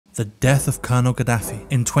The death of Colonel Gaddafi.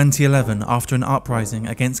 In 2011, after an uprising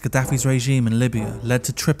against Gaddafi's regime in Libya led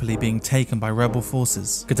to Tripoli being taken by rebel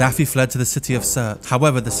forces, Gaddafi fled to the city of Sirte.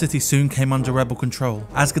 However, the city soon came under rebel control.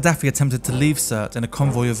 As Gaddafi attempted to leave Sirte in a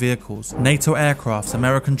convoy of vehicles, NATO aircrafts,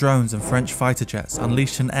 American drones and French fighter jets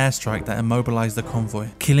unleashed an airstrike that immobilized the convoy,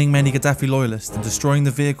 killing many Gaddafi loyalists and destroying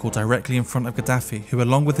the vehicle directly in front of Gaddafi, who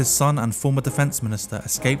along with his son and former defense minister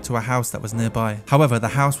escaped to a house that was nearby. However, the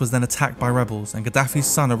house was then attacked by rebels and Gaddafi's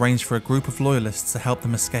son arranged for a group of loyalists to help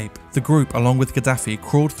them escape. The group, along with Gaddafi,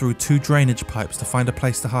 crawled through 2 drainage pipes to find a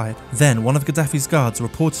place to hide. Then, one of Gaddafi's guards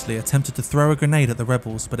reportedly attempted to throw a grenade at the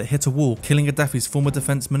rebels, but it hit a wall, killing Gaddafi's former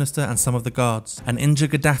defense minister and some of the guards. An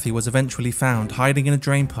injured Gaddafi was eventually found hiding in a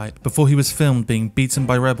drain pipe before he was filmed being beaten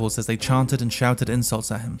by rebels as they chanted and shouted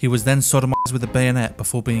insults at him. He was then sodomized with a bayonet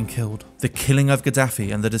before being killed. The killing of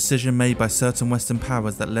Gaddafi and the decision made by certain Western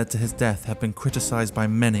powers that led to his death have been criticized by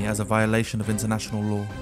many as a violation of international law.